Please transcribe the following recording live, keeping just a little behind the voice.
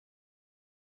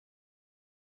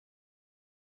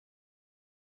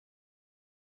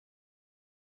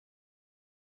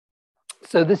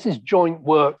So this is joint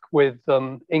work with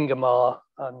Ingemar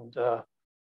and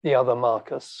the other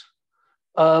Marcus,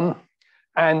 and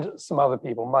some other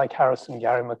people, Mike Harrison,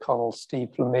 Gary McConnell, Steve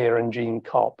Lemire, and Jean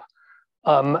Kopp.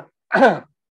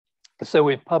 So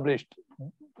we've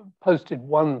posted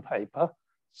one paper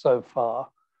so far,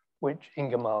 which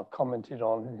Ingemar commented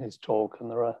on in his talk, and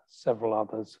there are several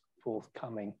others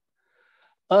forthcoming.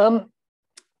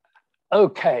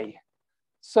 Okay,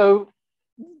 so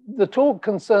the talk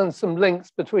concerns some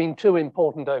links between two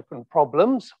important open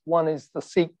problems. One is the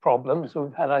seek problem. So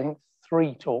we've had, I think,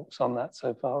 3 talks on that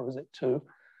so far, or is it 2?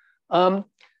 And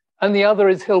the other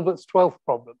is Hilbert's 12th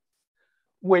problem,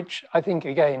 which I think,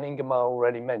 again, Ingemar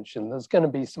already mentioned. There's going to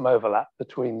be some overlap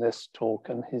between this talk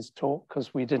and his talk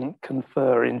because we didn't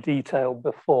confer in detail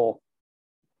before.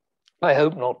 I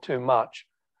hope not too much.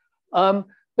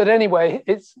 But anyway,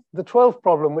 it's the 12th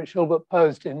problem, which Hilbert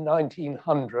posed in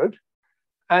 1900.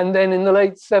 And then in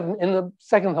the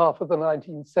second half of the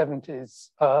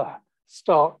 1970s,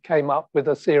 Stark came up with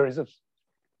a series of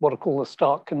what are called the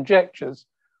Stark conjectures,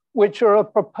 which are a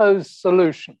proposed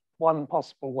solution, one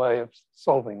possible way of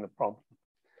solving the problem.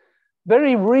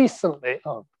 Very recently,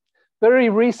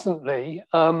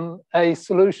 a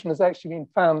solution has actually been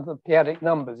found for p-adic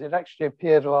numbers. It actually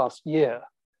appeared last year.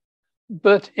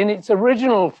 But in its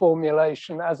original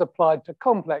formulation, as applied to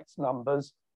complex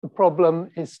numbers, the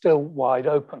problem is still wide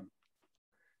open.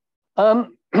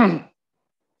 The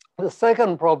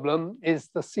second problem is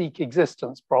the seek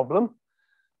existence problem.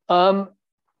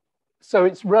 So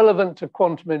it's relevant to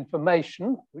quantum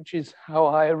information, which is how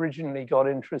I originally got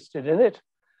interested in it,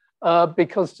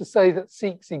 because to say that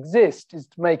seeks exist is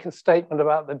to make a statement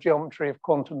about the geometry of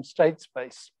quantum state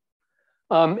space.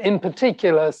 In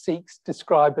particular, seeks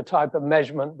describe a type of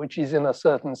measurement which is in a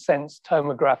certain sense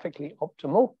tomographically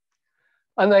optimal.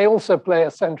 And they also play a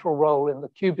central role in the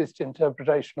cubist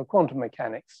interpretation of quantum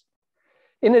mechanics.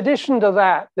 In addition to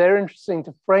that, they're interesting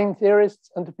to frame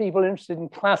theorists and to people interested in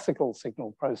classical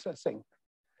signal processing.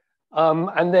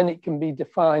 And then it can be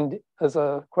defined as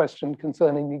a question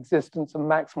concerning the existence of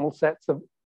maximal sets of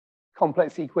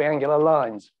complex equiangular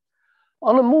lines.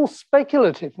 On a more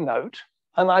speculative note,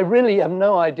 and I really have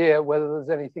no idea whether there's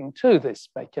anything to this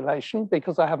speculation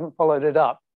because I haven't followed it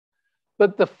up,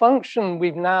 but the function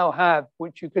we now have,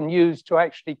 which you can use to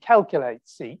actually calculate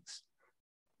seeks,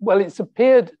 well, it's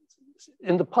appeared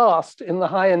in the past in the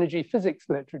high energy physics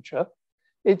literature.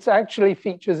 It actually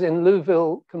features in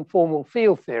Liouville conformal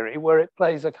field theory, where it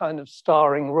plays a kind of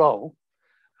starring role.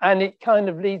 And it kind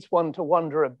of leads one to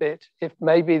wonder a bit if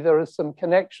maybe there are some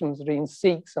connections between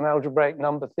seeks and algebraic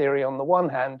number theory on the one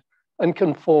hand and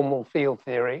conformal field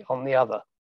theory on the other.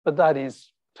 But that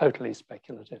is totally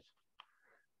speculative.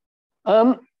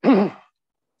 The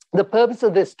purpose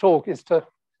of this talk is to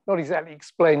not exactly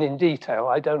explain in detail,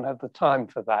 I don't have the time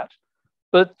for that,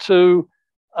 but to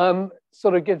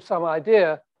sort of give some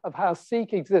idea of how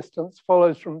seek existence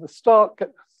follows from the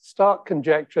Stark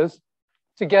conjectures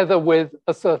together with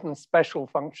a certain special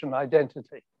function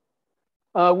identity.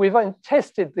 We've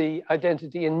tested the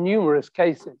identity in numerous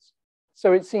cases,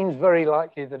 so it seems very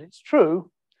likely that it's true,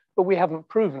 but we haven't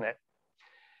proven it.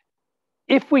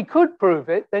 If we could prove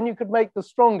it, then you could make the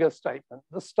stronger statement.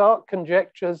 The Stark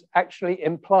conjectures actually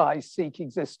imply seek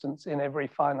existence in every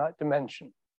finite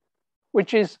dimension,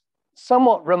 which is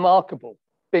somewhat remarkable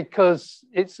because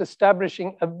it's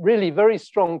establishing a really very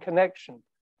strong connection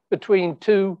between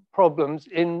two problems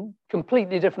in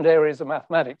completely different areas of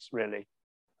mathematics, really.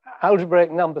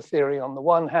 Algebraic number theory on the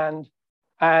one hand,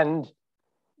 and,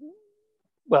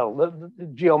 well,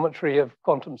 the geometry of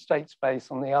quantum state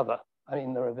space on the other. I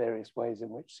mean, there are various ways in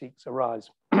which seeks arise.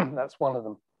 That's one of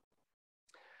them.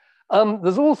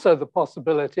 There's also the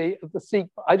possibility of the seek.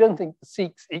 I don't think the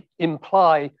seeks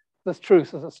imply the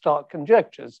truth of the Stark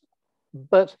conjectures,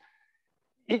 but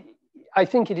I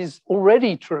think it is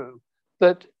already true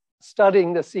that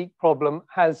studying the seek problem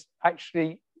has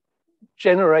actually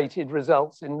generated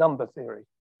results in number theory.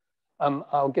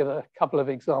 I'll give a couple of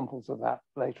examples of that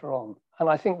later on. And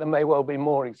I think there may well be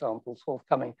more examples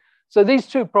forthcoming. So these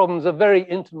two problems are very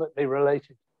intimately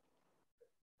related.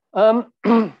 I'd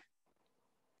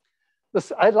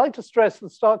like to stress that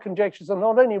Stark conjectures are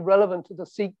not only relevant to the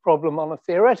seek problem on a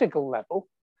theoretical level,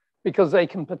 because they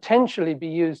can potentially be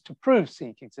used to prove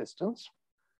seek existence.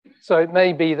 So it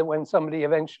may be that when somebody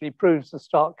eventually proves the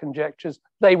Stark conjectures,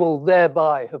 they will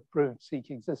thereby have proved seek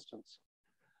existence.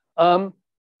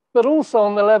 But also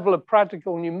on the level of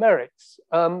practical numerics,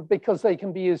 because they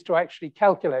can be used to actually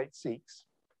calculate seeks.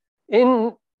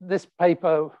 In this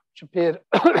paper, which appeared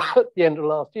at the end of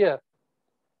last year,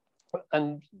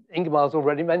 and Ingemar's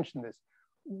already mentioned this,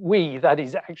 that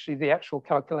is actually the actual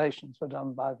calculations were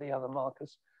done by the other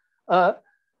markers,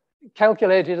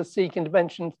 calculated a seek in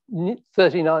dimension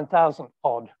 39,000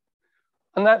 odd.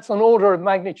 And that's an order of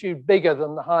magnitude bigger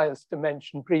than the highest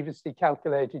dimension previously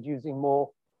calculated using more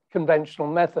conventional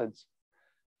methods.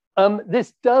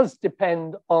 This does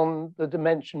depend on the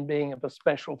dimension being of a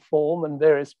special form and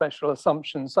various special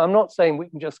assumptions. So I'm not saying we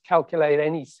can just calculate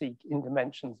any seek in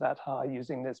dimensions that high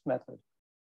using this method.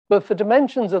 But for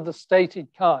dimensions of the stated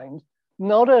kind,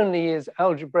 not only is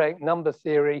algebraic number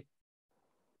theory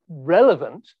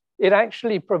relevant, it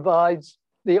actually provides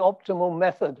the optimal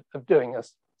method of doing a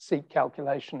seek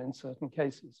calculation in certain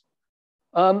cases.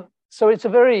 So it's a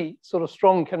very sort of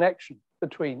strong connection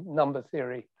between number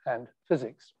theory and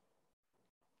physics.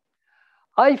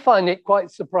 I find it quite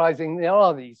surprising there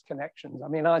are these connections. I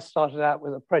mean, I started out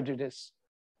with a prejudice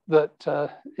that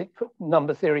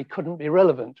number theory couldn't be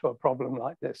relevant to a problem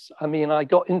like this. I mean, I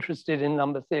got interested in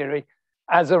number theory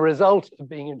as a result of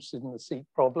being interested in the seek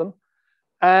problem.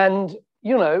 And,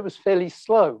 you know, it was fairly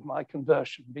slow, my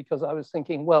conversion, because I was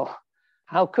thinking, well,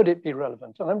 how could it be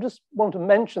relevant? And I just want to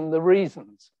mention the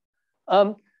reasons.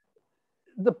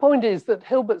 The point is that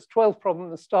Hilbert's 12th problem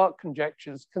and the Stark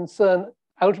conjectures concern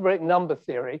algebraic number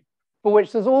theory, for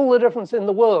which there's all the difference in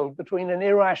the world between an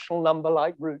irrational number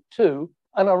like √2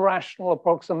 and a rational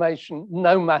approximation,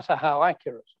 no matter how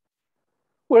accurate.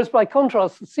 Whereas by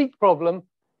contrast, the seek problem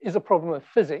is a problem of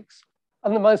physics,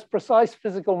 and the most precise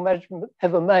physical measurement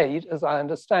ever made, as I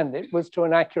understand it, was to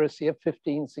an accuracy of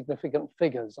 15 significant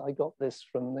figures. I got this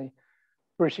from the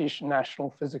British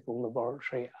National Physical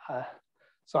Laboratory,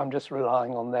 so I'm just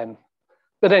relying on them.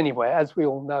 But anyway, as we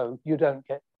all know, you don't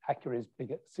get accuracies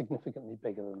significantly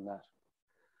bigger than that.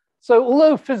 So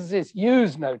although physicists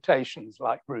use notations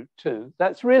like √2,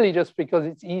 that's really just because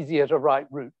it's easier to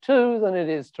write √2 than it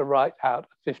is to write out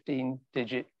a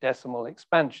 15-digit decimal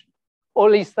expansion, or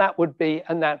at least that would be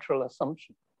a natural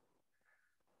assumption.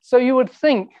 So you would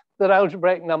think that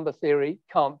algebraic number theory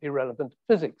can't be relevant to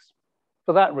physics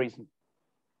for that reason.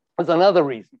 There's another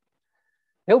reason.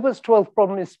 Hilbert's 12th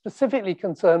problem is specifically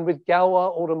concerned with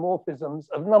Galois automorphisms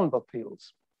of number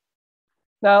fields.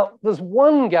 Now, there's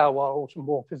one Galois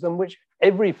automorphism which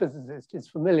every physicist is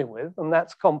familiar with, and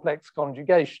that's complex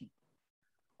conjugation,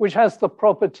 which has the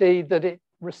property that it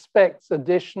respects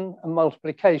addition and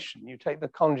multiplication. You take the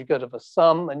conjugate of a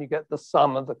sum and you get the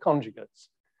sum of the conjugates.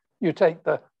 You take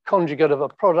the conjugate of a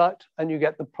product and you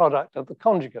get the product of the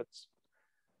conjugates.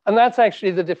 And that's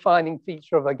actually the defining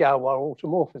feature of a Galois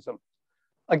automorphism.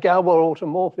 A Galois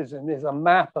automorphism is a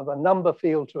map of a number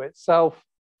field to itself,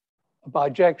 a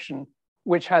bijection,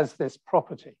 which has this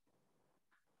property.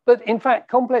 But in fact,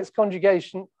 complex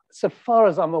conjugation, so far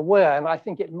as I'm aware, and I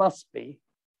think it must be,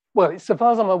 well, so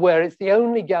far as I'm aware, it's the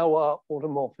only Galois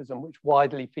automorphism which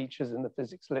widely features in the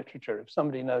physics literature. If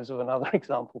somebody knows of another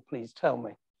example, please tell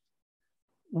me.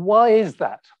 Why is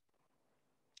that?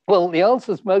 Well, the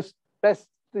answer is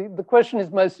the question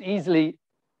is most easily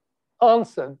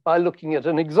answered by looking at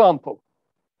an example.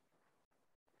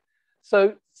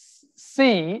 So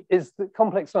C is the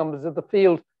complex numbers of the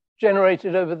field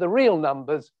generated over the real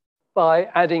numbers by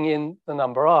adding in the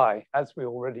number I, as we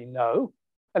already know.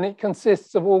 And it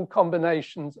consists of all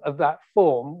combinations of that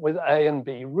form with A and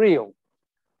B real.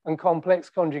 And complex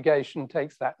conjugation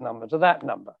takes that number to that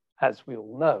number, as we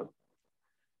all know.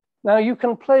 Now you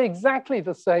can play exactly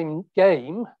the same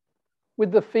game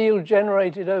with the field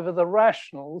generated over the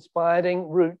rationals by adding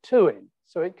 √2 in.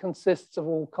 So it consists of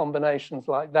all combinations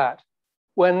like that,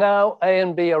 where now A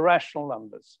and B are rational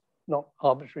numbers, not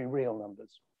arbitrary real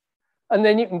numbers. And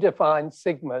then you can define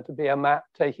sigma to be a map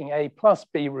taking A plus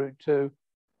B √2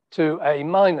 to A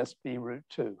minus B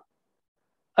 √2.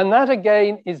 And that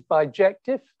again is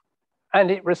bijective, and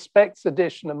it respects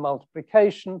addition and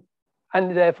multiplication,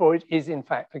 and therefore it is in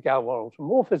fact a Galois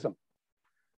automorphism.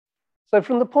 So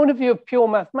from the point of view of pure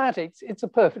mathematics, it's a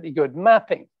perfectly good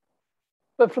mapping.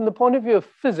 But from the point of view of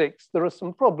physics, there are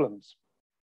some problems.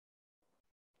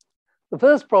 The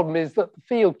first problem is that the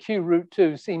field Q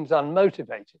 √2 seems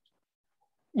unmotivated.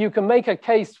 You can make a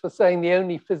case for saying the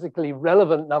only physically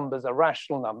relevant numbers are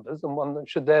rational numbers and one that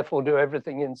should therefore do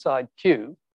everything inside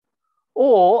Q.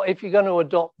 Or if you're going to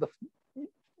adopt the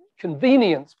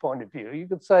convenience point of view, you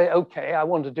could say, okay, I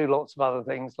want to do lots of other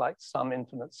things like sum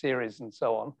infinite series and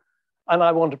so on. And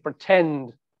I want to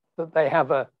pretend that they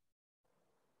have a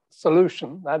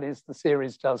solution, that is, the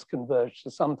series does converge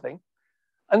to something.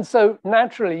 And so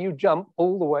naturally you jump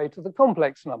all the way to the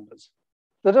complex numbers.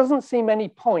 There doesn't seem any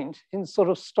point in sort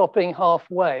of stopping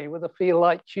halfway with a field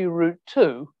like Q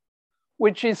 √2,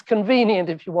 which is convenient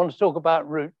if you want to talk about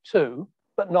 √2,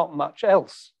 but not much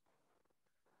else.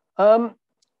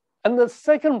 And the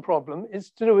second problem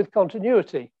is to do with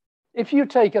continuity. If you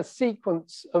take a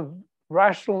sequence of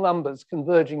rational numbers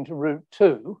converging to root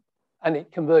 2, and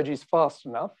it converges fast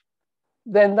enough,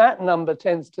 then that number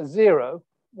tends to 0,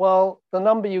 while the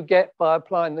number you get by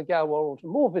applying the Galois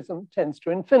automorphism tends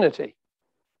to infinity.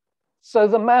 So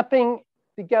the mapping,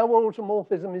 the Galois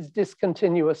automorphism is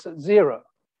discontinuous at 0.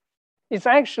 It's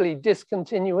actually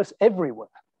discontinuous everywhere.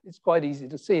 It's quite easy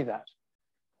to see that.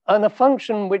 And a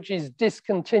function which is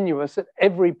discontinuous at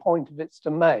every point of its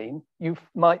domain, you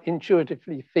might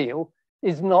intuitively feel,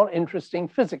 is not interesting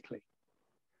physically.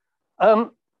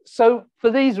 So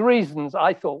for these reasons,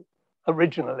 I thought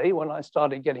originally, when I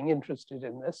started getting interested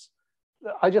in this,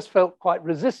 I just felt quite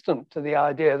resistant to the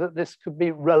idea that this could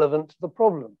be relevant to the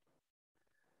problem.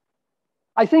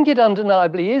 I think it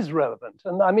undeniably is relevant.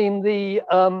 And I mean, the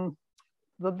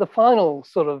final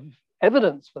sort of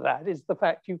evidence for that is the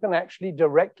fact you can actually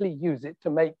directly use it to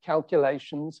make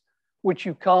calculations which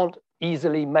you can't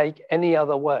easily make any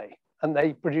other way, and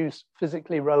they produce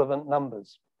physically relevant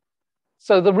numbers.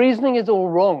 So the reasoning is all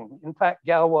wrong. In fact,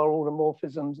 Galois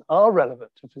automorphisms are relevant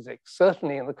to physics,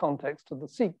 certainly in the context of the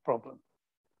seek problem.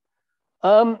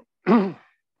 And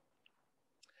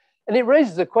it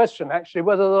raises a question, actually,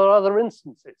 whether there are other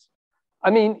instances. I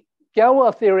mean,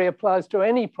 Galois theory applies to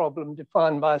any problem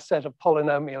defined by a set of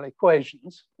polynomial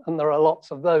equations, and there are lots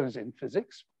of those in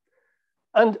physics.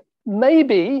 And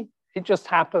maybe it just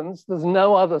happens there's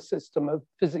no other system of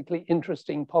physically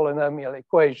interesting polynomial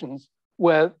equations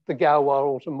where the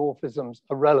Galois automorphisms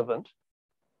are relevant.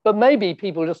 But maybe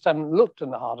people just haven't looked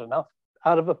hard enough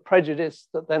out of a prejudice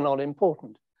that they're not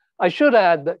important. I should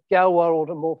add that Galois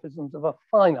automorphisms of a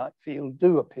finite field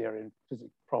do appear in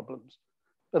physics problems,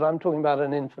 but I'm talking about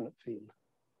an infinite field.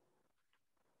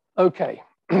 Okay.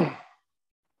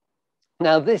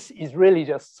 Now, this is really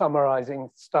just summarizing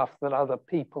stuff that other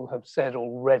people have said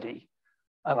already,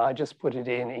 and I just put it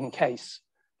in case.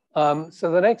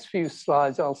 So the next few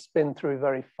slides I'll spin through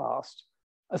very fast.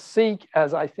 A seek,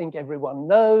 as I think everyone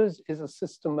knows, is a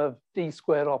system of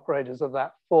d-squared operators of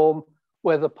that form,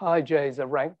 where the pi j's are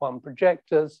rank 1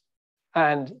 projectors,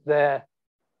 and their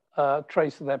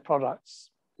trace of their products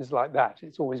is like that.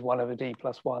 It's always 1 over d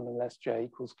plus 1 unless j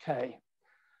equals k.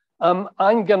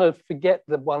 I'm going to forget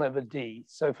the 1 over d.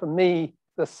 So for me,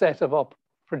 the set of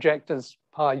projectors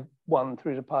pi 1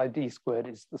 through to pi d squared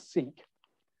is the seek.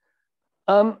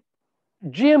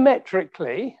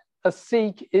 Geometrically, a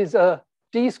seek is a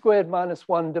d squared minus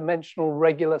 1 dimensional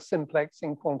regular simplex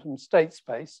in quantum state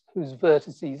space whose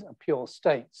vertices are pure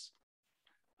states.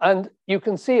 And you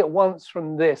can see at once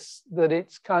from this that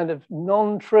it's kind of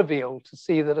non-trivial to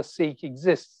see that a seek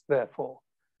exists, therefore,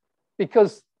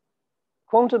 because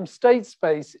quantum state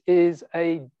space is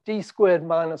a d squared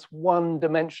minus 1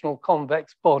 dimensional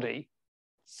convex body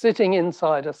sitting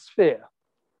inside a sphere.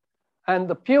 And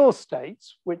the pure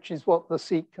states, which is what the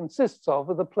seek consists of,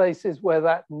 are the places where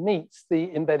that meets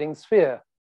the embedding sphere.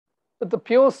 But the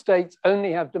pure states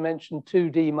only have dimension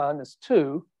 2d minus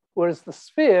 2, whereas the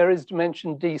sphere is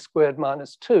dimension d squared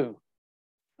minus 2.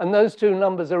 And those two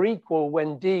numbers are equal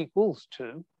when d equals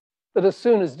 2. But as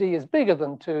soon as d is bigger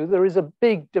than 2, there is a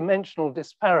big dimensional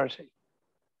disparity.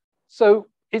 So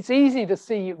it's easy to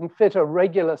see you can fit a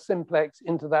regular simplex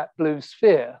into that blue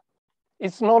sphere.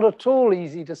 It's not at all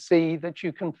easy to see that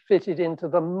you can fit it into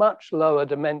the much lower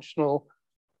dimensional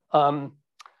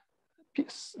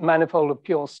manifold of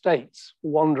pure states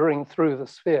wandering through the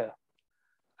sphere.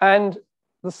 And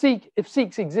the seek, if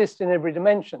seeks exist in every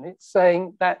dimension, it's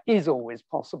saying that is always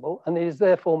possible, and it is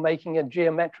therefore making a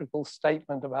geometrical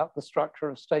statement about the structure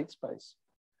of state space.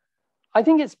 I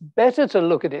think it's better to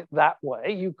look at it that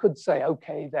way. You could say,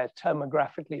 okay, they're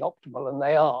tomographically optimal, and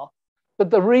they are. But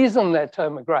the reason they're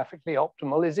tomographically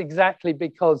optimal is exactly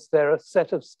because they're a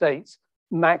set of states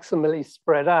maximally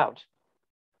spread out.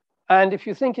 And if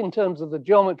you think in terms of the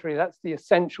geometry, that's the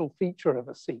essential feature of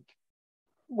a seek.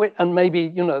 And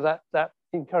maybe, you know,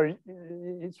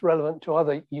 it's relevant to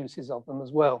other uses of them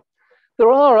as well. There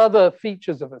are other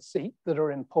features of a seek that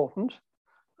are important.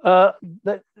 There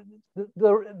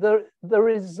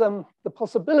is the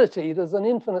possibility there's an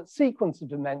infinite sequence of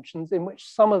dimensions in which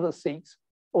some of the seeks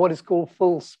are what is called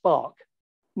full spark,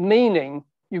 meaning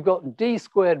you've got d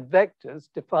squared vectors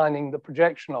defining the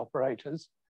projection operators,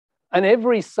 and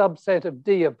every subset of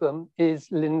d of them is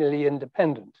linearly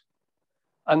independent.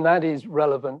 And that is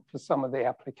relevant for some of the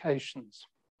applications,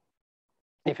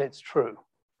 if it's true.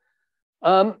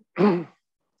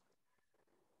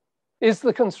 Is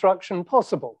the construction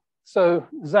possible? So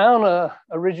Zauner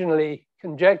originally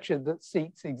conjectured that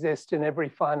seeks exist in every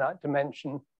finite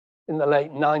dimension in the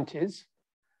late 90s.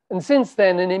 And since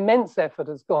then, an immense effort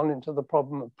has gone into the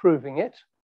problem of proving it.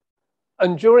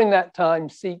 And during that time,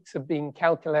 seeks have been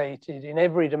calculated in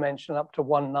every dimension up to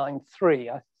 193.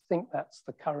 I think that's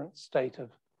the current state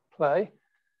of play.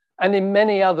 And in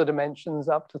many other dimensions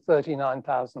up to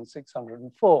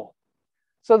 39,604.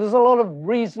 So there's a lot of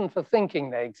reason for thinking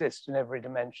they exist in every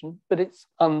dimension, but it's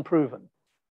unproven.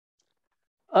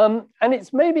 And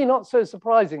it's maybe not so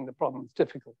surprising the problem is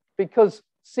difficult, because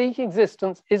seek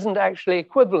existence isn't actually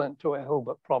equivalent to a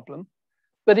Hilbert problem,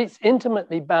 but it's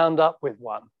intimately bound up with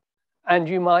one. And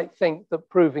you might think that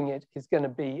proving it is going to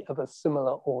be of a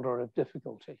similar order of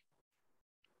difficulty.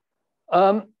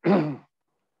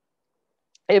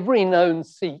 Every known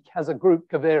seek has a group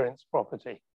covariance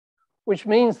property, which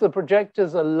means the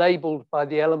projectors are labeled by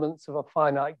the elements of a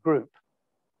finite group.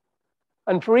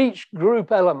 And for each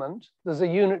group element, there's a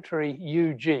unitary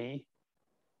UG,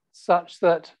 such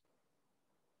that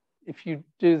if you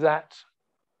do that,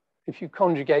 if you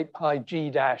conjugate pi g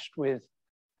dashed with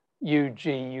UG,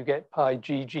 you get pi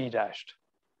GG dashed.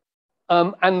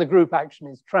 And the group action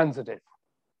is transitive,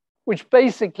 which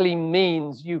basically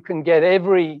means you can get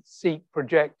every seek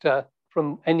projector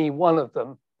from any one of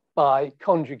them by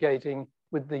conjugating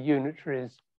with the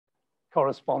unitaries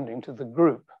corresponding to the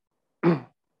group.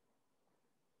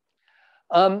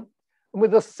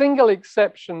 With a single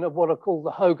exception of what are called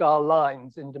the Hogarth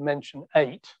lines in dimension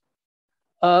 8,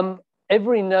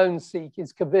 every known seek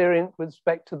is covariant with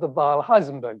respect to the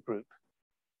Weil-Heisenberg group.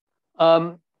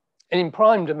 And in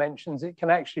prime dimensions, it can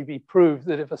actually be proved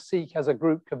that if a seek has a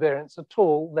group covariance at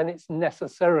all, then it's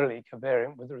necessarily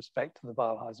covariant with respect to the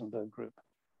Weil-Heisenberg group.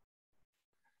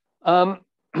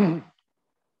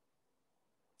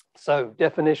 So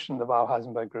definition of the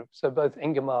Weil-Heisenberg group. So both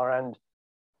Ingemar and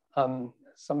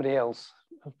somebody else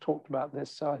have talked about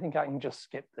this, so I think I can just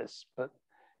skip this, but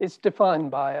it's defined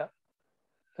by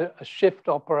a shift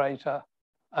operator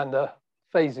and a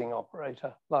phasing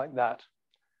operator like that.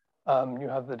 You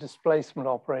have the displacement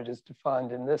operators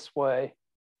defined in this way.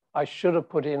 I should have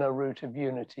put in a root of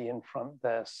unity in front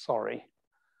there, sorry.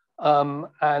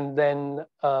 And then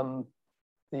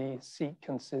the seek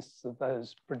consists of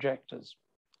those projectors.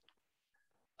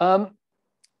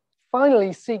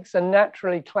 Finally, seeks are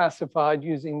naturally classified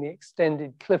using the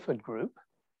extended Clifford group,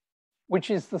 which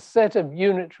is the set of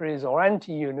unitaries or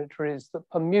anti-unitaries that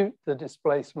permute the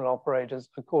displacement operators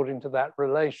according to that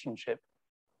relationship,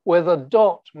 where the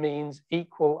dot means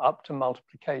equal up to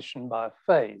multiplication by a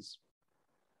phase.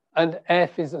 And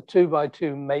F is a 2 by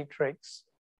 2 matrix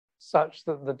such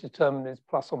that the determinant is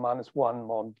plus or minus 1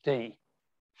 mod D.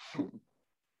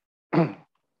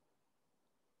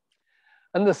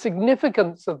 And the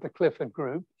significance of the Clifford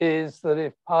group is that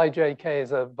if pi jk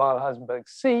is a Weil-Heisenberg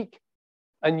seek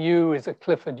and U is a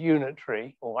Clifford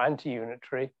unitary or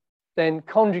anti-unitary, then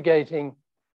conjugating,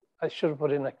 I should have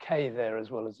put in a K there as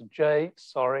well as a J,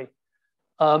 sorry.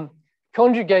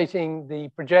 Conjugating the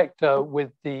projector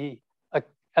with the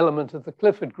element of the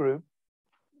Clifford group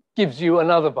gives you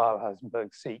another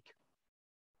Weil-Heisenberg seek.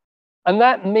 And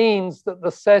that means that the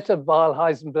set of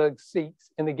Weil-Heisenberg seeks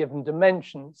in a given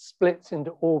dimension splits into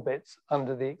orbits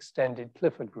under the extended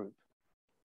Clifford group.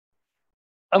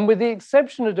 And with the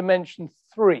exception of dimension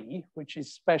 3, which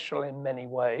is special in many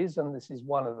ways, and this is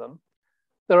one of them,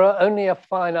 there are only a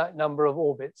finite number of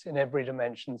orbits in every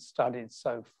dimension studied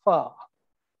so far.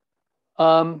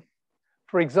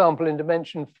 For example, in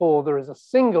dimension 4, there is a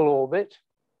single orbit,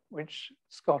 which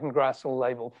Scott and Grassel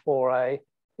label 4a.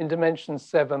 In dimension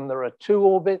 7, there are 2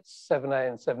 orbits, 7a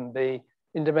and 7b.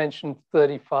 In dimension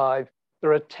 35,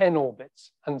 there are 10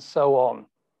 orbits, and so on.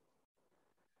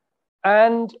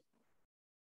 And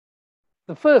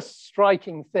the first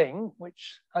striking thing,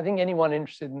 which I think anyone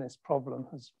interested in this problem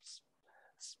has,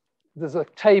 there's a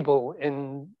table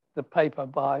in the paper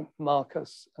by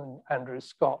Marcus and Andrew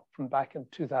Scott from back in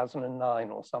 2009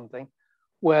 or something,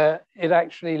 where it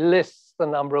actually lists the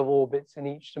number of orbits in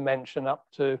each dimension up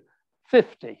to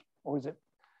 50, or is it?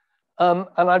 And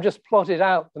I've just plotted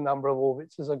out the number of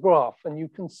orbits as a graph, and you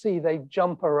can see they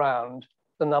jump around,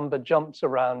 the number jumps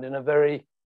around in a very,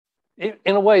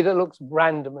 in a way that looks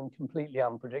random and completely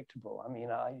unpredictable. I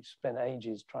mean, I spent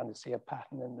ages trying to see a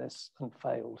pattern in this and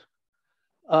failed.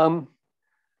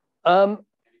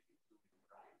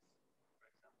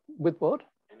 With what?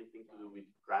 Anything to do with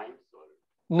primes? Or?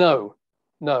 No,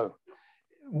 no.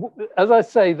 As I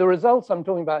say, the results I'm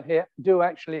talking about here do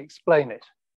actually explain it.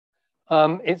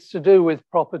 It's to do with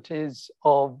properties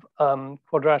of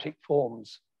quadratic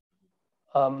forms.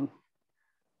 I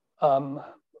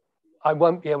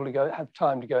won't be able to have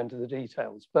time to go into the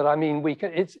details, but I mean,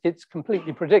 it's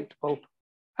completely predictable.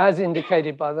 as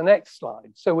indicated by the next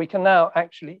slide. So we can now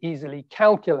actually easily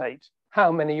calculate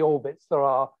how many orbits there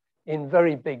are in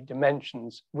very big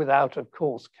dimensions without, of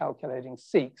course, calculating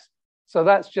seeks. So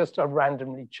that's just a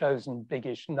randomly chosen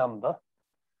biggish number.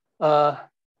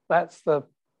 That's the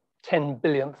 10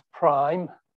 billionth prime,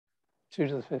 2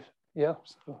 to the 5th. Yeah,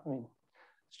 so, I mean,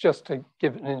 it's just to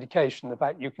give an indication of the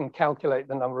fact you can calculate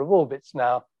the number of orbits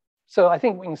now. So I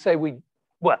think we can say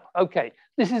well, okay,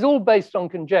 this is all based on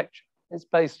conjecture. It's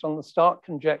based on the Stark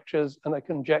conjectures and a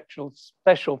conjectural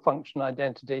special function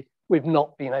identity we've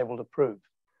not been able to prove.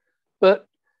 But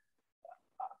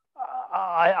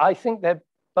I think that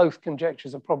both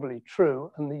conjectures are probably true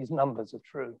and these numbers are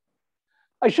true.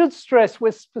 I should stress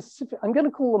we're specific, I'm going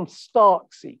to call them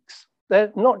Stark seeks.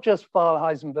 They're not just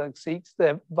Weil-Heisenberg seeks,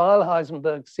 they're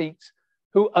Weil-Heisenberg seeks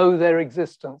who owe their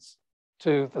existence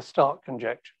to the Stark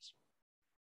conjectures.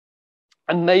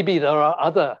 And maybe there are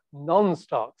other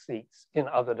non-Stark seeks in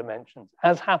other dimensions,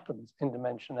 as happens in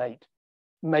dimension 8.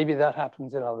 Maybe that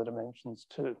happens in other dimensions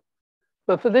too.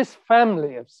 But for this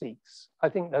family of seeks, I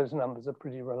think those numbers are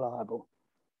pretty reliable.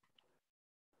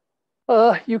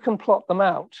 You can plot them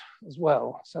out as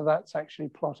well. So that's actually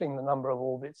plotting the number of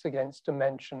orbits against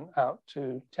dimension out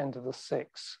to 10 to the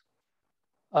 6.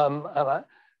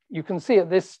 You can see at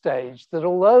this stage that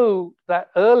although that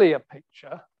earlier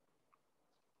picture,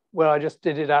 where I just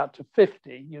did it out to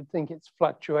 50, you'd think it's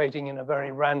fluctuating in a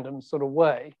very random sort of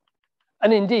way.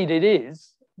 And indeed it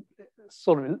is,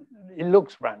 it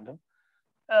looks random.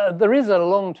 There is a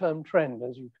long-term trend,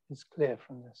 as is clear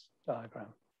from this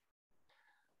diagram.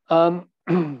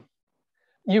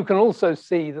 You can also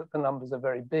see that the numbers are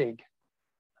very big,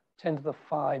 10 to the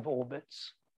 5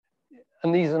 orbits.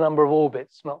 And these are number of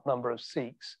orbits, not number of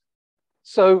seeks.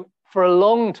 So for a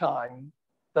long time,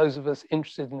 those of us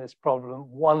interested in this problem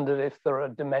wondered if there are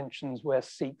dimensions where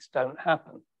seeks don't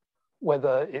happen.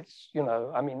 Whether it's,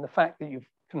 I mean, the fact that you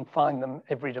can find them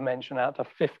every dimension out to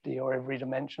 50 or every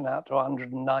dimension out to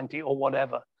 190 or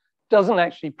whatever doesn't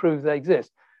actually prove they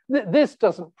exist. This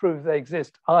doesn't prove they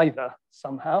exist either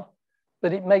somehow,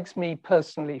 but it makes me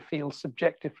personally feel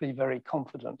subjectively very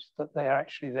confident that they are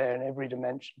actually there in every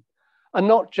dimension. And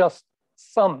not just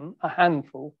some, a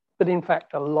handful, but in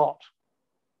fact a lot.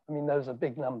 I mean, those are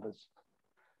big numbers,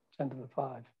 10 to the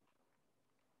 5.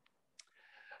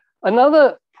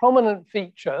 Another prominent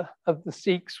feature of the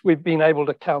seeks we've been able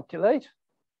to calculate,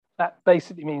 that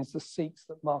basically means the seeks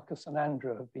that Marcus and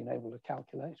Andrew have been able to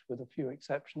calculate with a few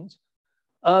exceptions,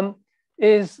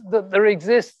 is that there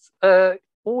exists,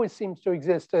 always seems to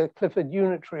exist a Clifford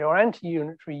unitary or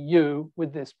anti-unitary U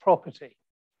with this property.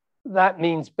 That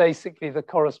means basically the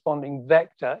corresponding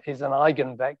vector is an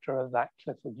eigenvector of that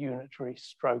Clifford unitary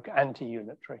stroke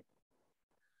anti-unitary.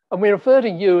 And we refer to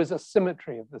U as a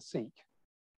symmetry of the seek.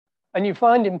 And you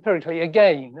find empirically,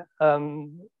 again,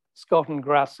 Scott and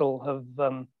Grassel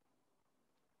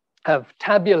have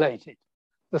tabulated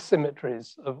the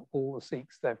symmetries of all the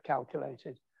seeks they've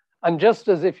calculated. And just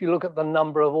as if you look at the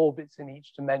number of orbits in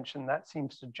each dimension, that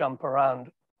seems to jump around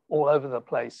all over the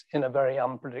place in a very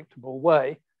unpredictable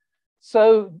way.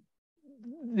 So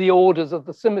the orders of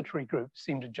the symmetry group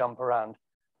seem to jump around.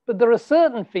 But there are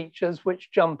certain features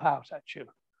which jump out at you.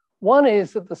 One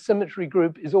is that the symmetry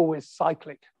group is always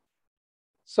cyclic.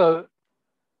 So,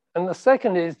 and the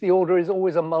second is the order is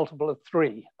always a multiple of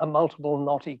 3, a multiple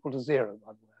not equal to 0,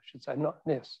 by the way, I should say, not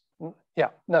this. Yeah,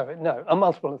 no, a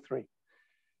multiple of 3.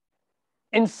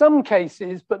 In some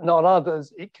cases, but not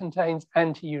others, it contains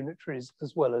anti-unitaries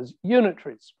as well as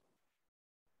unitaries.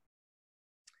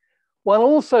 One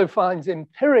also finds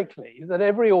empirically that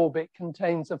every orbit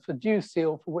contains a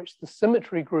fiducial for which the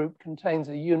symmetry group contains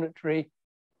a unitary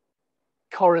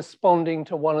corresponding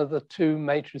to one of the two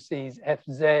matrices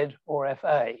Fz or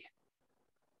Fa.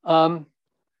 And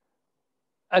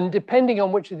depending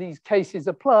on which of these cases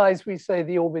applies, we say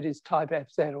the orbit is type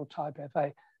Fz or type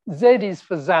Fa. Z is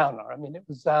for Zauner. I mean, it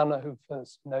was Zauner who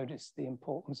first noticed the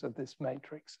importance of this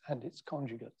matrix and its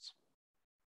conjugates.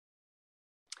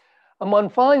 And one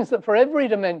finds that for every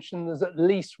dimension, there's at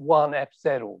least one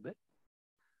Fz orbit.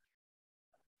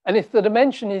 And if the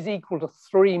dimension is equal to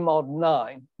 3 mod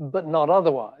 9, but not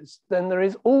otherwise, then there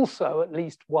is also at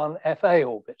least one Fa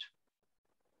orbit.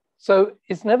 So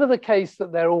it's never the case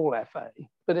that they're all Fa,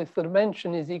 but if the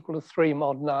dimension is equal to 3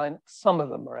 mod 9, some of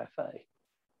them are Fa,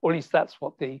 or at least that's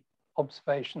what the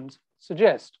observations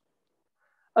suggest.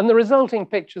 And the resulting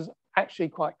picture is actually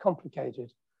quite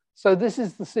complicated. So this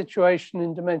is the situation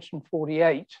in dimension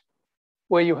 48,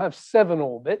 where you have 7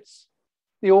 orbits.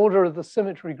 The order of the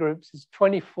symmetry groups is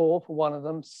 24 for one of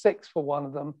them, 6 for one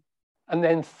of them, and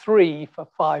then 3 for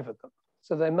 5 of them.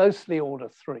 So they're mostly order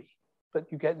 3.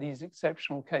 but you get these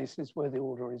exceptional cases where the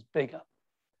order is bigger.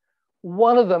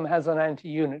 One of them has an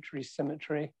anti-unitary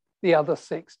symmetry, the other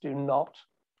 6 do not.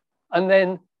 And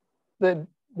then the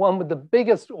one with the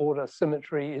biggest order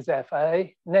symmetry is FA,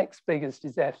 next biggest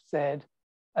is FZ,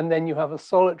 and then you have a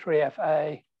solitary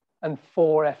FA and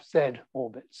 4 FZ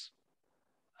orbits.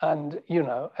 And you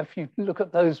know, if you look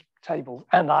at those tables,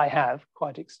 and I have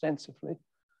quite extensively,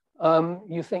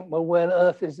 you think, well, where on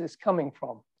earth is this coming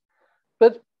from?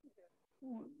 But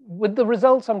with the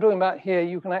results I'm talking about here,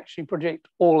 you can actually predict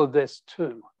all of this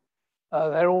too.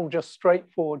 They're all just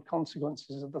straightforward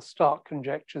consequences of the Stark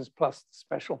conjectures plus the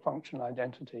special function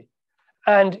identity.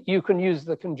 And you can use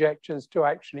the conjectures to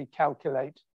actually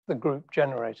calculate the group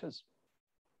generators.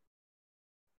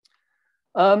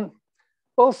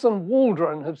 Boss and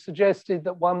Waldron have suggested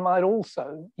that one might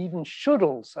also, even should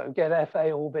also, get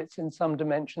FA orbits in some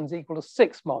dimensions equal to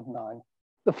 6 mod 9.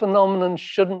 The phenomenon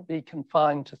shouldn't be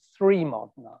confined to 3 mod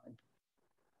 9.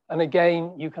 And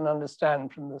again, you can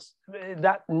understand from this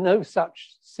that no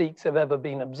such seeks have ever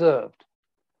been observed.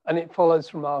 And it follows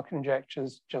from our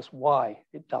conjectures just why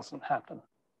it doesn't happen.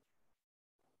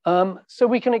 So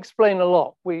we can explain a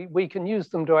lot. We can use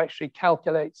them to actually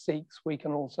calculate seeks. We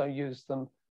can also use them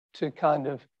to kind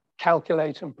of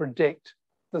calculate and predict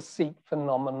the seek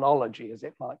phenomenology, as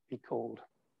it might be called.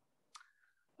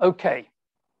 Okay,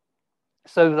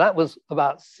 so that was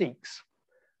about seeks.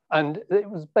 And it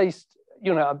was based,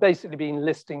 you know, I've basically been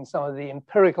listing some of the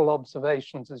empirical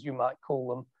observations, as you might call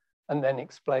them, and then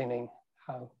explaining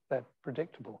how they're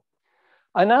predictable.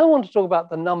 I now want to talk about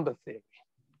the number theory.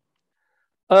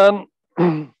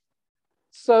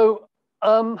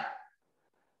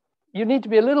 You need to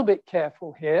be a little bit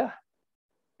careful here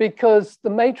because the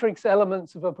matrix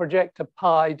elements of a projector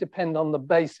pi depend on the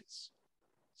basis.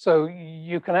 So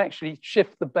you can actually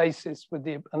shift the basis with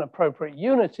an appropriate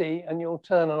unity and you'll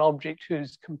turn an object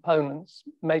whose components,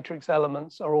 matrix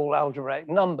elements are all algebraic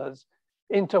numbers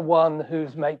into one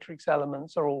whose matrix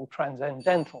elements are all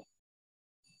transcendental.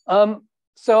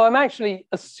 So I'm actually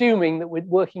assuming that we're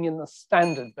working in the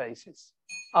standard basis,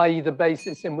 i.e. the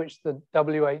basis in which the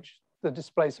WH, the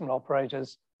displacement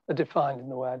operators, are defined in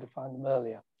the way I defined them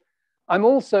earlier. I'm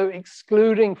also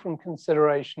excluding from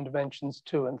consideration dimensions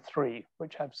 2 and 3,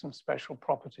 which have some special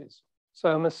properties. So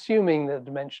I'm assuming the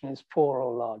dimension is 4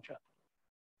 or larger.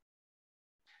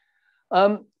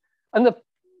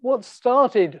 What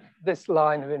started this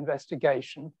line of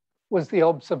investigation was the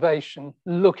observation,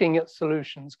 looking at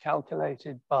solutions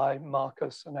calculated by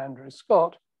Marcus and Andrew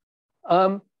Scott,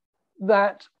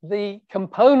 that the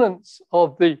components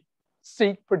of the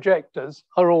seek projectors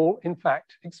are all, in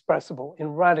fact, expressible in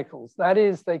radicals. That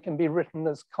is, they can be written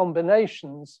as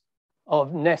combinations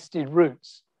of nested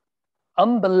roots.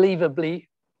 Unbelievably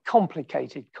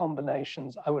complicated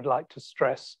combinations, I would like to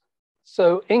stress.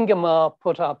 So Ingemar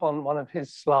put up on one of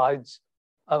his slides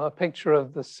a picture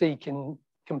of the seek in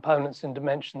components in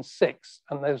dimension 6,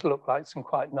 and those look like some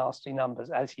quite nasty numbers,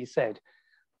 as he said.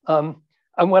 And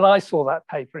when I saw that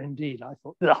paper, indeed, I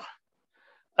thought, ugh.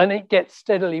 And it gets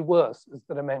steadily worse as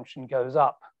the dimension goes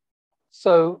up.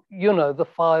 So, you know, the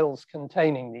files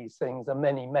containing these things are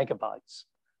many megabytes,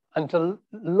 and to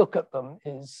look at them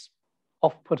is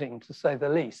off-putting, to say the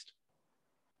least.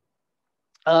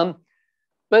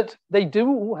 But they do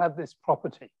all have this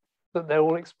property, that they're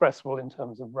all expressible in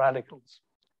terms of radicals.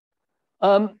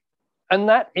 And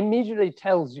that immediately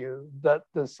tells you that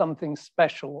there's something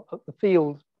special. The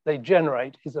field they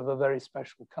generate is of a very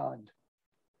special kind.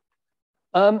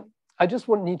 I just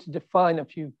need to define a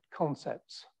few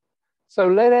concepts. So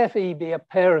let FE be a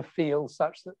pair of fields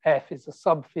such that F is a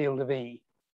subfield of E.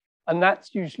 And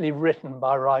that's usually written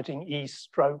by writing E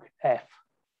stroke F.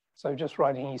 So just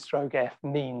writing E stroke F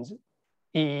means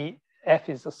F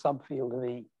is a subfield of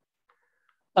E.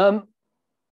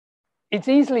 It's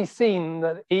easily seen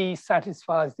that E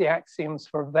satisfies the axioms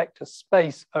for a vector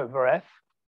space over F.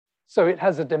 So it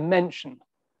has a dimension.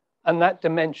 And that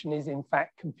dimension is, in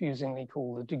fact, confusingly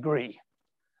called the degree.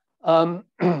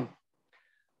 The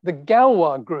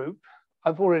Galois group,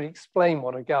 I've already explained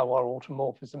what a Galois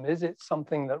automorphism is. It's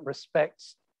something that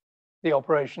respects the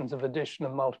operations of addition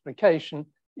and multiplication,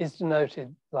 is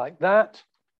denoted like that.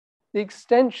 The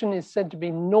extension is said to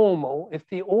be normal if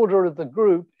the order of the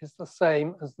group is the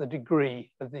same as the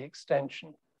degree of the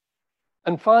extension.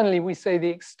 And finally, we say the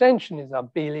extension is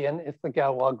abelian if the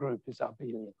Galois group is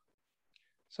abelian.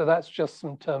 So that's just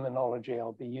some terminology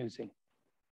I'll be using.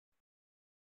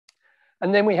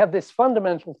 And then we have this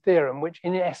fundamental theorem, which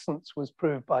in essence was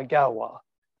proved by Galois.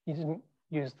 He didn't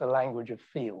use the language of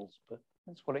fields, but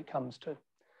that's what it comes to.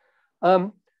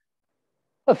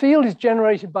 A field is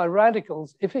generated by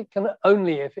radicals if it can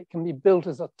be built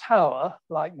as a tower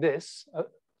like this.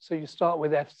 So you start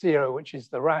with F0, which is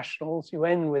the rationals. You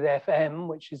end with Fm,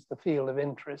 which is the field of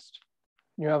interest.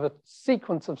 You have a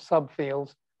sequence of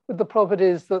subfields with the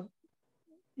properties that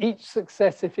each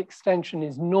successive extension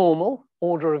is normal,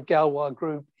 order of Galois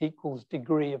group equals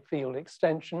degree of field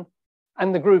extension,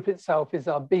 and the group itself is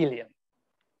abelian.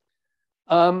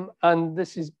 And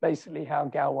this is basically how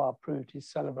Galois proved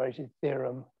his celebrated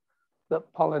theorem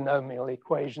that polynomial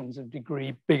equations of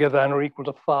degree bigger than or equal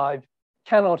to 5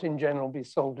 cannot in general be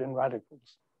solved in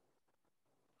radicals.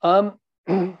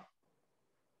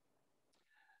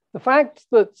 The fact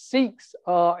that seeks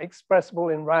are expressible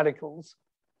in radicals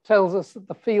tells us that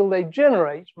the field they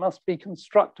generate must be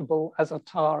constructible as a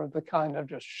tar of the kind I've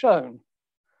just shown.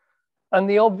 And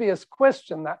the obvious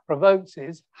question that provokes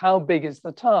is, how big is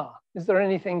the tar? Is there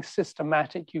anything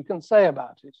systematic you can say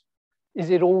about it? Is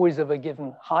it always of a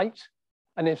given height?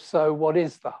 And if so, what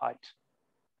is the height?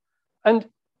 And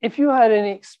if you had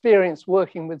any experience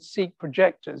working with seek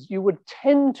projectors, you would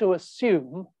tend to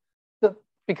assume that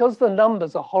because the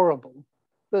numbers are horrible,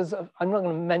 I'm not going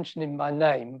to mention him by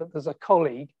name, but there's a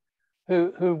colleague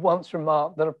who once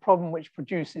remarked that a problem which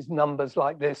produces numbers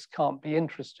like this can't be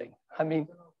interesting. I mean,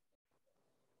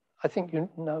 I think you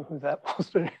know who that was,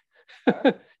 don't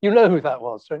you? You know who that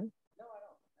was, don't you? No,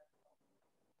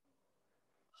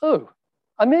 I don't. Oh,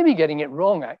 I may be getting it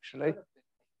wrong, actually.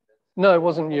 No, it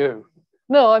wasn't you.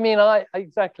 No, I mean,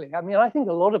 exactly. I mean, I think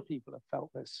a lot of people have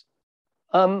felt this.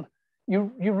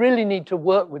 You really need to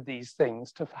work with these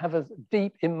things to have a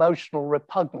deep emotional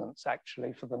repugnance,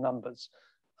 actually, for the numbers.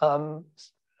 I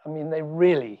mean, they're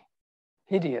really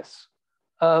hideous.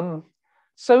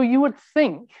 So you would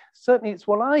think, certainly it's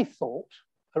what I thought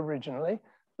originally,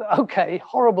 that, okay,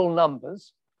 horrible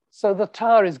numbers, so the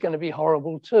tar is going to be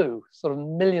horrible too, sort of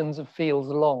millions of fields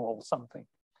long or something.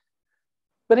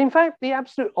 But in fact, the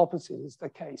absolute opposite is the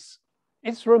case.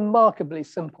 It's remarkably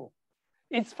simple.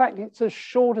 In fact, it's as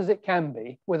short as it can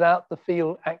be without the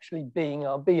field actually being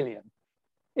abelian.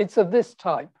 It's of this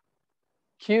type.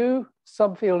 Q,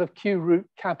 subfield of Q root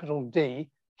capital D.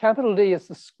 Capital D is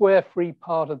the square-free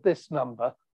part of this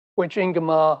number, which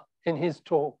Ingemar in his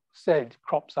talk said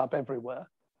crops up everywhere.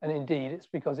 And indeed, it's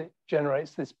because it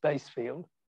generates this base field.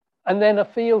 And then a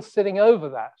field sitting over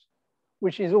that,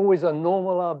 which is always a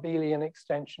normal abelian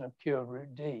extension of Q of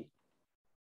root D.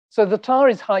 So the tar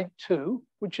is height 2,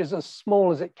 which is as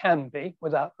small as it can be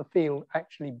without the field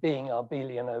actually being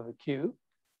abelian over Q.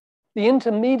 The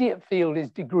intermediate field is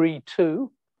degree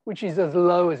 2, which is as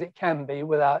low as it can be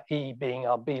without E being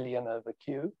abelian over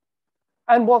Q.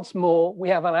 And what's more, we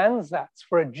have an ansatz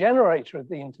for a generator of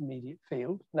the intermediate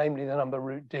field, namely the number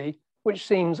root D, which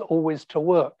seems always to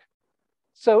work.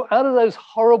 So out of those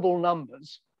horrible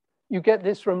numbers, you get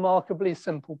this remarkably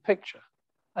simple picture.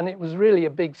 And it was really a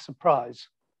big surprise,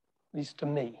 at least to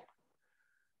me.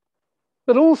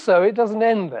 But also, it doesn't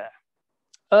end there.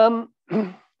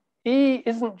 E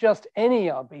isn't just any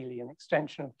abelian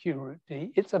extension of Q root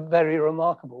D, it's a very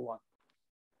remarkable one.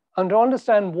 And to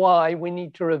understand why, we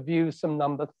need to review some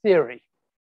number theory.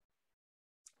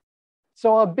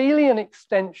 So abelian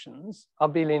extensions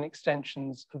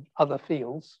of other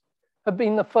fields, have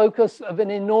been the focus of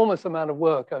an enormous amount of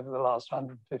work over the last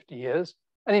 150 years.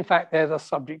 And in fact, they're the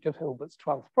subject of Hilbert's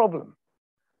 12th problem.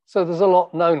 So there's a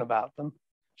lot known about them,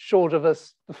 short of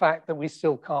the fact that we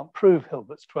still can't prove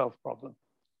Hilbert's 12th problem.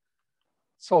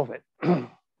 Solve it.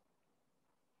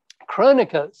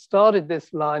 Kronecker started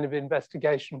this line of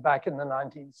investigation back in the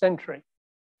 19th century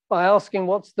by asking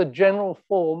what's the general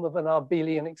form of an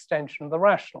abelian extension of the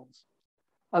rationals.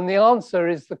 And the answer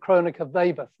is the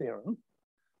Kronecker-Weber theorem,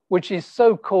 which is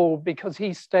so called because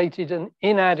he stated an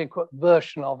inadequate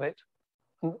version of it,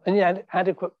 an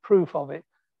inadequate proof of it,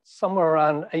 somewhere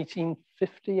around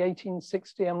 1850,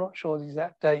 1860, I'm not sure the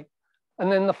exact date.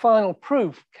 And then the final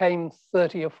proof came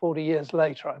 30 or 40 years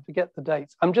later. I forget the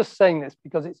dates. I'm just saying this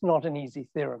because it's not an easy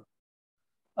theorem.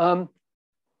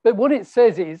 But what it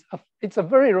says is, it's a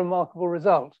very remarkable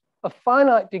result. A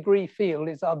finite degree field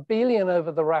is abelian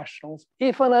over the rationals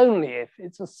if and only if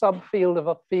it's a subfield of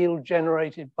a field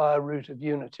generated by a root of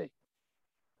unity.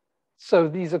 So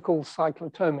these are called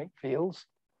cyclotomic fields,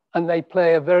 and they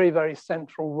play a very, very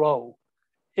central role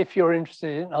if you're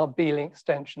interested in abelian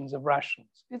extensions of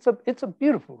rationals. It's a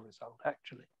beautiful result,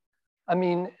 actually. I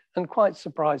mean, and quite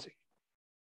surprising.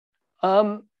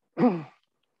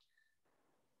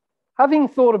 Having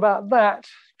thought about that,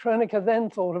 Kronecker then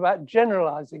thought about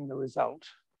generalizing the result.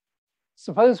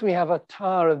 Suppose we have a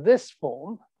tar of this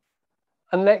form,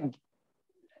 and let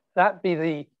that be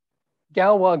the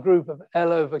Galois group of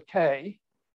L over K,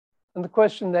 And the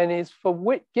question then is, for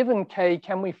which given K,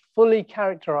 can we fully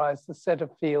characterize the set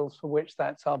of fields for which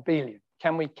that's abelian?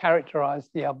 Can we characterize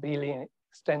the abelian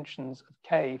extensions of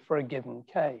K for a given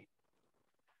K?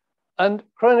 And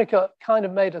Kronecker kind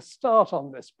of made a start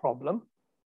on this problem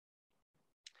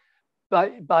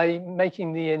by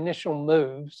making the initial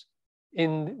moves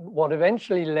in what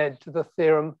eventually led to the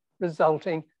theorem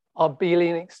resulting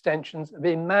abelian extensions of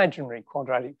imaginary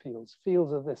quadratic fields,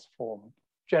 fields of this form,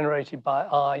 generated by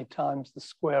I times the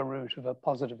square root of a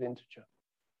positive integer.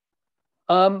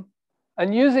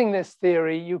 And using this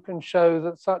theory, you can show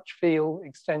that such field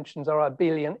extensions are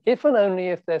abelian if and only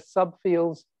if they're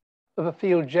subfields of a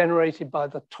field generated by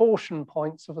the torsion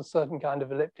points of a certain kind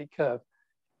of elliptic curve.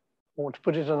 Or to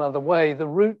put it another way,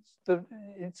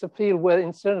 it's a field where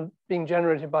instead of being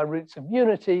generated by roots of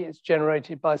unity, it's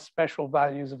generated by special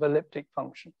values of elliptic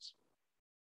functions.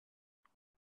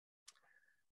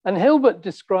 And Hilbert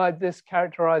described this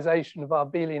characterization of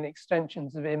abelian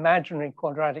extensions of imaginary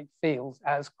quadratic fields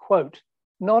as, quote,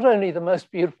 not only the most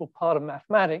beautiful part of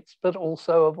mathematics, but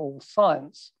also of all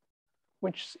science,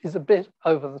 which is a bit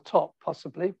over the top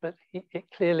possibly, but it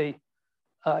clearly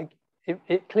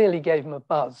gave him a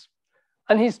buzz.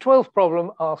 And his 12th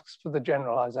problem asks for the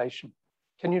generalization.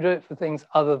 Can you do it for things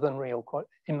other than real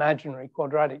imaginary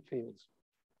quadratic fields?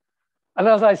 And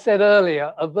as I said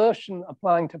earlier, a version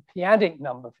applying to p-adic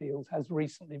number fields has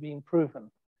recently been proven,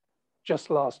 just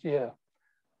last year.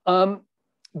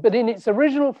 But in its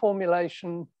original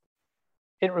formulation,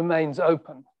 it remains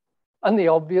open. And the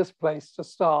obvious place to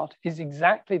start is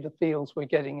exactly the fields we're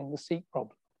getting in the seek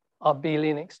problem,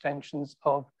 abelian extensions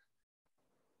of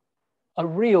a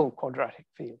real quadratic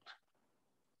field.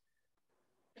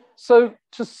 So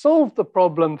to solve the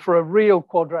problem for a real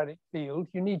quadratic field,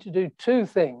 you need to do two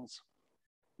things.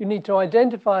 You need to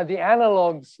identify the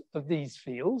analogues of these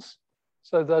fields.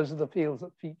 So those are the fields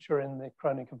that feature in the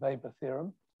Kronecker-Weber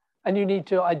theorem. And you need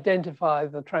to identify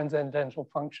the transcendental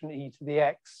function e to the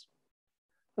x.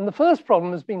 And the first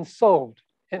problem has been solved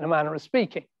in a manner of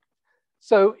speaking.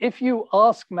 So if you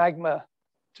ask Magma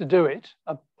to do it,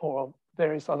 or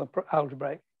various other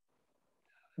algebraic,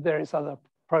 various other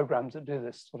programs that do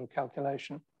this sort of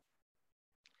calculation,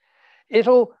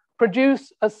 it'll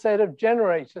produce a set of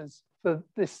generators for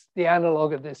this, the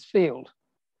analog of this field,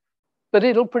 but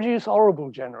it'll produce horrible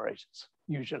generators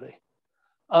usually.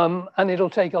 And it'll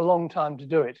take a long time to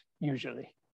do it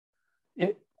usually.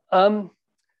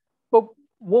 But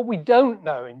what we don't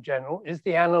know in general is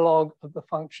the analog of the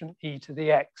function e to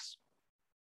the x.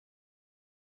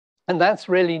 And that's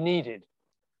really needed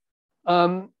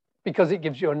because it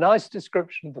gives you a nice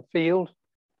description of the field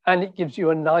and it gives you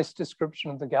a nice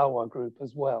description of the Galois group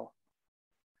as well.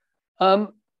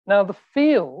 Now, the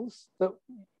fields that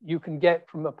you can get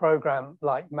from a program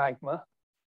like Magma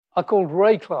are called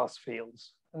Ray class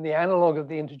fields. And the analog of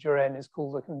the integer n is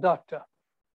called the conductor.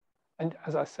 And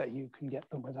as I say, you can get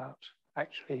them without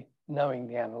actually knowing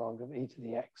the analog of e to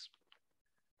the x.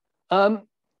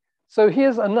 So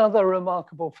here's another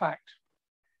remarkable fact.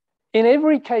 In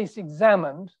every case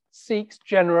examined, seeks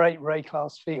generate Ray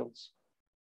class fields.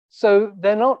 So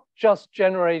they're not just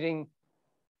generating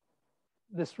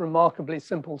this remarkably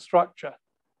simple structure,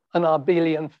 an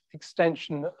abelian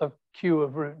extension of Q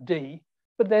of root D,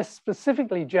 but they're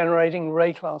specifically generating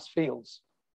Ray class fields.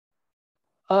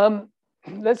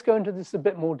 Let's go into this a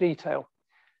bit more detail.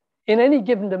 In any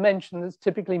given dimension, there's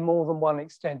typically more than one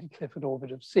extended Clifford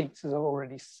orbit of seeks, as I've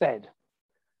already said.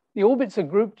 The orbits are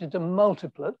grouped into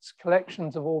multiplets,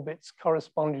 collections of orbits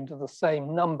corresponding to the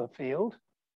same number field.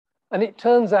 And it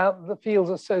turns out that the fields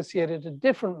associated to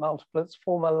different multiplets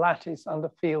form a lattice under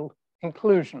field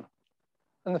inclusion.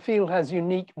 And the field has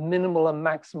unique minimal and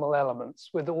maximal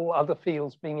elements, with all other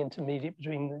fields being intermediate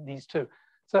between these two.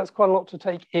 So that's quite a lot to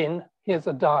take in. Here's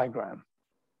a diagram.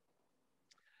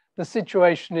 The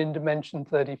situation in dimension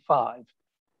 35.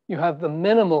 You have the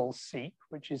minimal seek,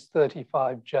 which is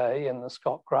 35J in the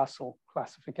Scott-Grassel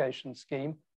classification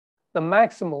scheme, the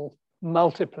maximal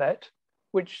multiplet,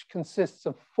 which consists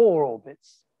of 4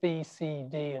 orbits, B, C,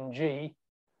 D, and G,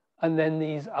 and then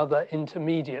these other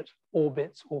intermediate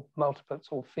orbits or multiplets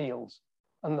or fields.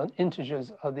 And the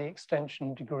integers are the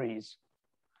extension degrees.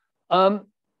 Now,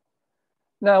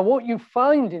 what you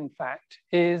find, in fact,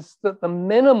 is that the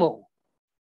minimal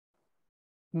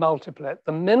multiplet,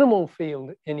 the minimal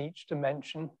field in each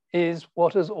dimension, is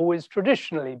what has always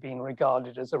traditionally been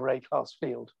regarded as a Ray class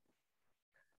field.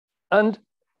 And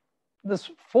this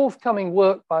forthcoming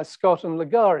work by Scott and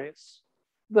Ligarius,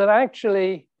 that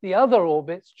actually the other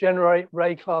orbits generate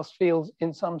Ray class fields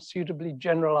in some suitably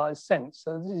generalized sense.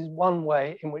 So this is one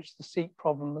way in which the seek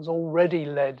problem has already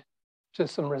led to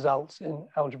some results in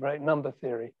algebraic number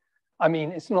theory. I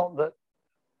mean, it's not that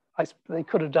they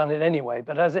could have done it anyway,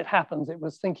 but as it happens, it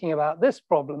was thinking about this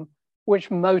problem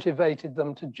which motivated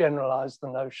them to generalize the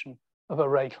notion of a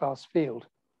Ray class field.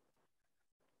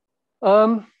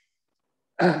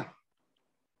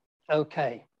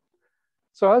 Okay,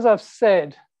 so as I've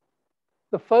said,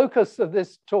 the focus of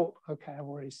this talk, okay, I've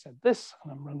already said this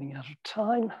and I'm running out of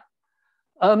time.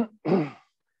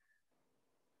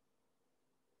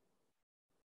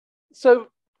 So,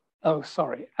 oh,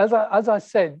 sorry, as I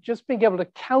said, just being able to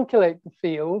calculate the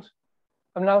field,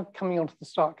 I'm now coming on to the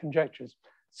start conjectures.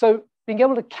 So being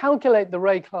able to calculate the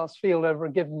Ray class field over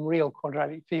a given real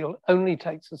quadratic field only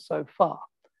takes us so far.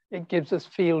 It gives us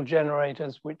field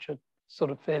generators which are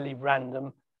sort of fairly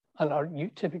random and are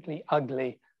typically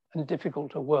ugly and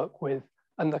difficult to work with.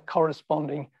 And the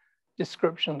corresponding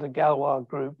description of the Galois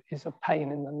group is a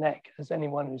pain in the neck, as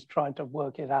anyone who's tried to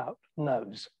work it out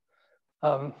knows.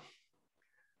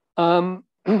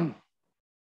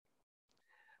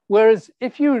 Whereas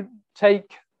if you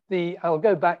take I'll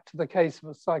go back to the case of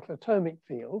a cyclotomic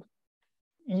field,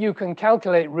 you can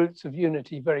calculate roots of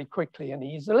unity very quickly and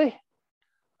easily.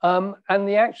 And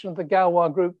the action of the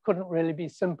Galois group couldn't really be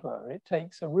simpler. It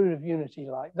takes a root of unity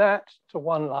like that to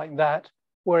one like that,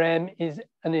 where m is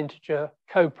an integer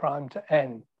co-prime to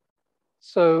n.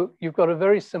 So you've got a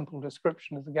very simple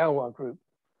description of the Galois group.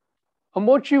 And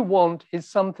what you want is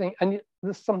something, and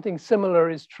something similar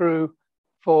is true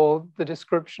for the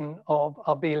description of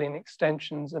abelian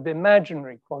extensions of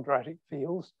imaginary quadratic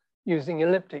fields using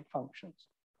elliptic functions.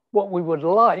 What we would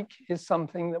like is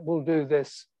something that will do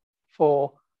this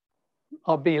for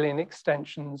abelian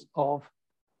extensions of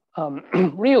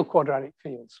real quadratic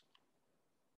fields.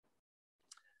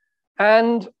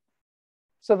 And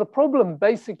so the problem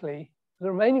basically,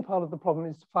 the remaining part of the problem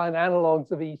is to find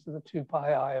analogues of e to the 2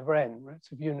 pi I over n,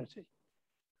 roots of unity.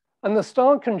 And the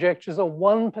start conjectures are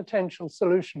one potential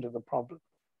solution to the problem.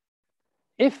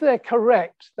 If they're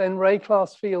correct, then Ray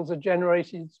class fields are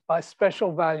generated by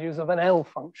special values of an L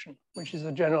function, which is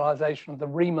a generalization of the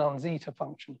Riemann zeta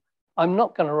function. I'm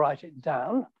not going to write it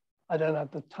down. I don't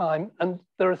have the time. And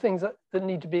there are things that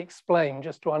need to be explained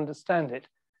just to understand it.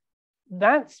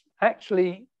 That's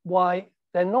actually why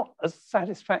they're not as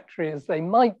satisfactory as they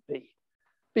might be,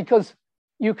 because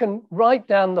you can write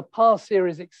down the par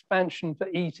series expansion for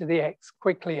e to the x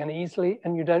quickly and easily,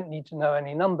 and you don't need to know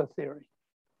any number theory.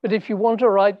 But if you want to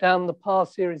write down the par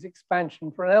series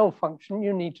expansion for an L function,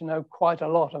 you need to know quite a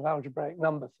lot of algebraic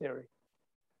number theory.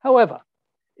 However,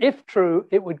 if true,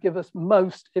 it would give us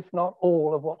most, if not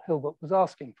all, of what Hilbert was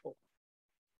asking for.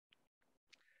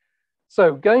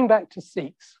 So going back to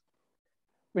Seeks,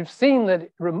 we've seen that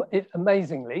it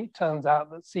amazingly turns out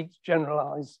that Seeks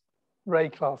generate Ray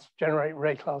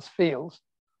class fields.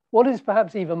 What is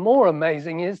perhaps even more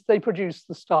amazing is they produce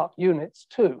the start units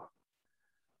too.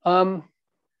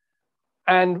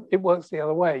 And it works the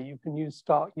other way. You can use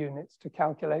start units to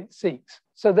calculate Seeks.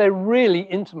 So they're really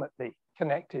intimately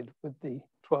connected with the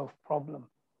 12th problem.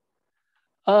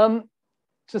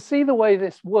 To see the way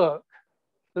this works,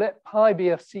 let pi be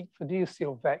a Seek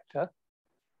fiducial vector.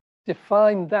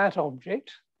 Define that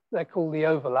object. They're called the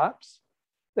overlaps.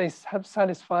 They have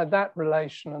satisfied that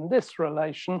relation and this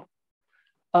relation.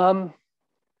 You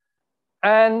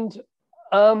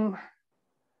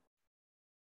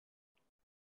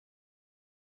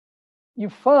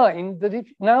find that if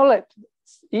now let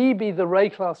E be the Ray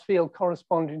class field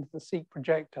corresponding to the Seek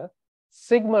projector,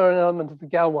 sigma an element of the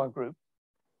Galois group.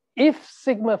 If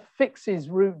sigma fixes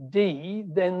root D,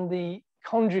 then the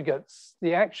conjugates,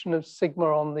 the action of sigma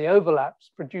on the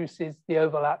overlaps produces the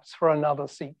overlaps for another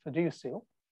Seek fiducial,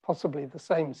 possibly the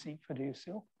same Seek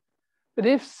fiducial. But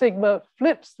if sigma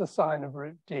flips the sign of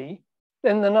root D,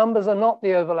 then the numbers are not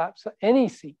the overlaps for any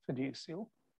Seek fiducial.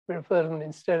 We refer to them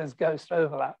instead as ghost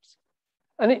overlaps.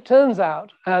 And it turns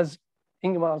out, as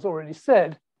Ingemar's already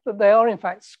said, that they are in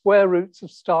fact square roots of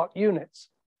start units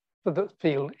for the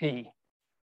field E.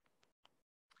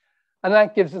 And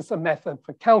that gives us a method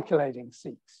for calculating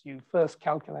Seeks. You first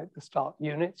calculate the start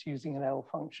units using an L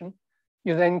function.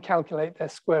 You then calculate their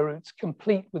square roots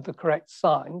complete with the correct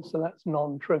sign, so that's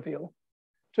non-trivial,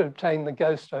 to obtain the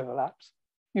ghost overlaps.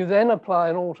 You then apply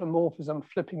an automorphism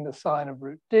flipping the sign of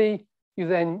root D. You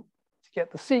then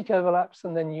get the Seek overlaps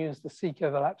and then use the Seek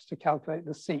overlaps to calculate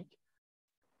the Seek.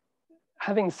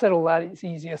 Having said all that, it's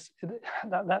easiest.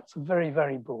 That's a very,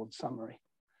 very broad summary.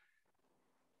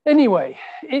 Anyway,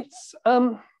 it's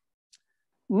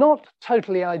not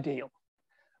totally ideal.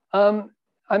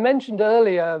 I mentioned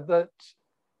earlier that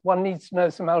one needs to know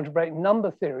some algebraic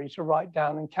number theory to write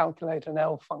down and calculate an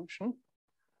L function.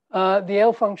 The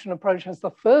L function approach has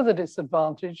the further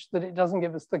disadvantage that it doesn't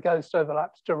give us the ghost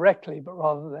overlaps directly, but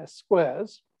rather their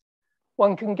squares.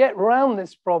 One can get around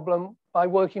this problem by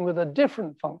working with a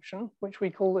different function, which we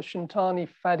call the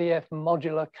Shintani-Faddeev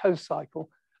modular cocycle.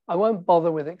 I won't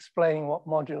bother with explaining what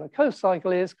modular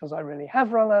cocycle is because I really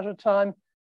have run out of time.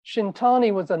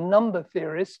 Shintani was a number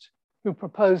theorist who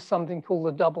proposed something called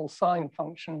the double sign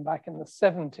function back in the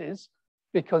 70s,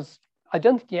 because I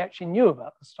don't think he actually knew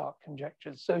about the Stark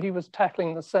conjectures. So he was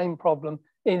tackling the same problem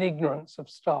in ignorance of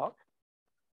Stark.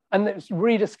 And it was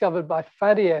rediscovered by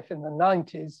Faddeev in the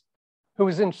 90s, who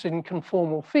was interested in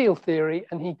conformal field theory,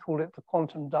 and he called it the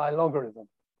quantum dilogarithm.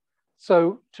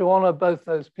 So to honor both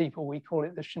those people, we call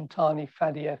it the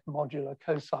Shintani-Faddeev modular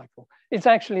cocycle. It's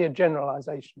actually a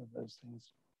generalization of those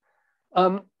things.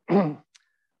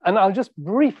 And I'll just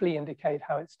briefly indicate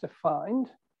how it's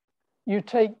defined. You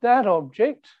take that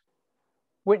object,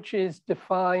 which is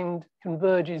defined,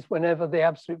 converges whenever the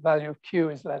absolute value of Q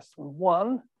is less than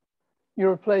 1. You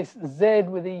replace Z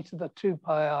with e to the 2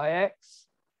 pi ix,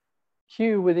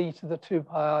 Q with e to the 2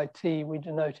 pi it, we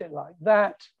denote it like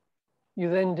that. You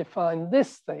then define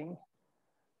this thing,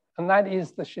 and that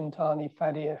is the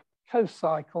Shintani-Faddeev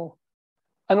cocycle.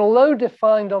 And although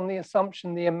defined on the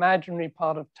assumption the imaginary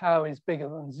part of tau is bigger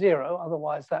than 0,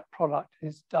 otherwise that product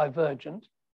is divergent,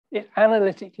 it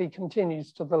analytically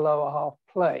continues to the lower half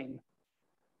plane.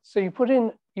 So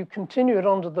you continue it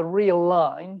onto the real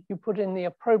line, you put in the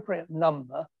appropriate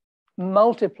number,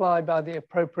 multiply by the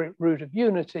appropriate root of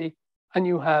unity, and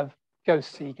you have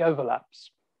ghost-seek overlaps.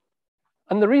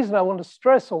 And the reason I want to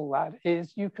stress all that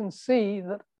is you can see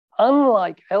that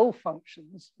unlike L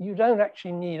functions, you don't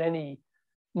actually need any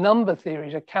number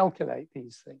theory to calculate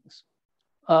these things.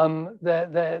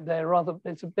 They're rather,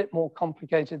 it's a bit more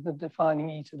complicated than defining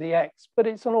e to the x, but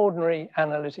it's an ordinary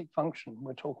analytic function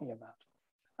we're talking about,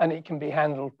 and it can be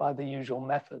handled by the usual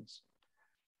methods.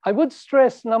 I would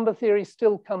stress number theory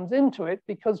still comes into it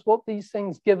because what these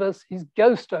things give us is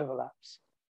ghost overlaps.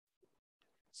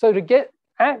 So to get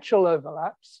actual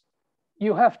overlaps,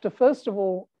 you have to, first of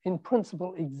all, in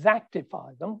principle,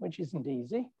 exactify them, which isn't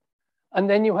easy. And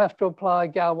then you have to apply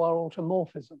Galois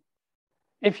automorphism.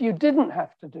 If you didn't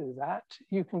have to do that,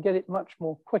 you can get it much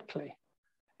more quickly.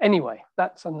 Anyway,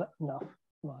 that's enough of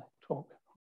my talk.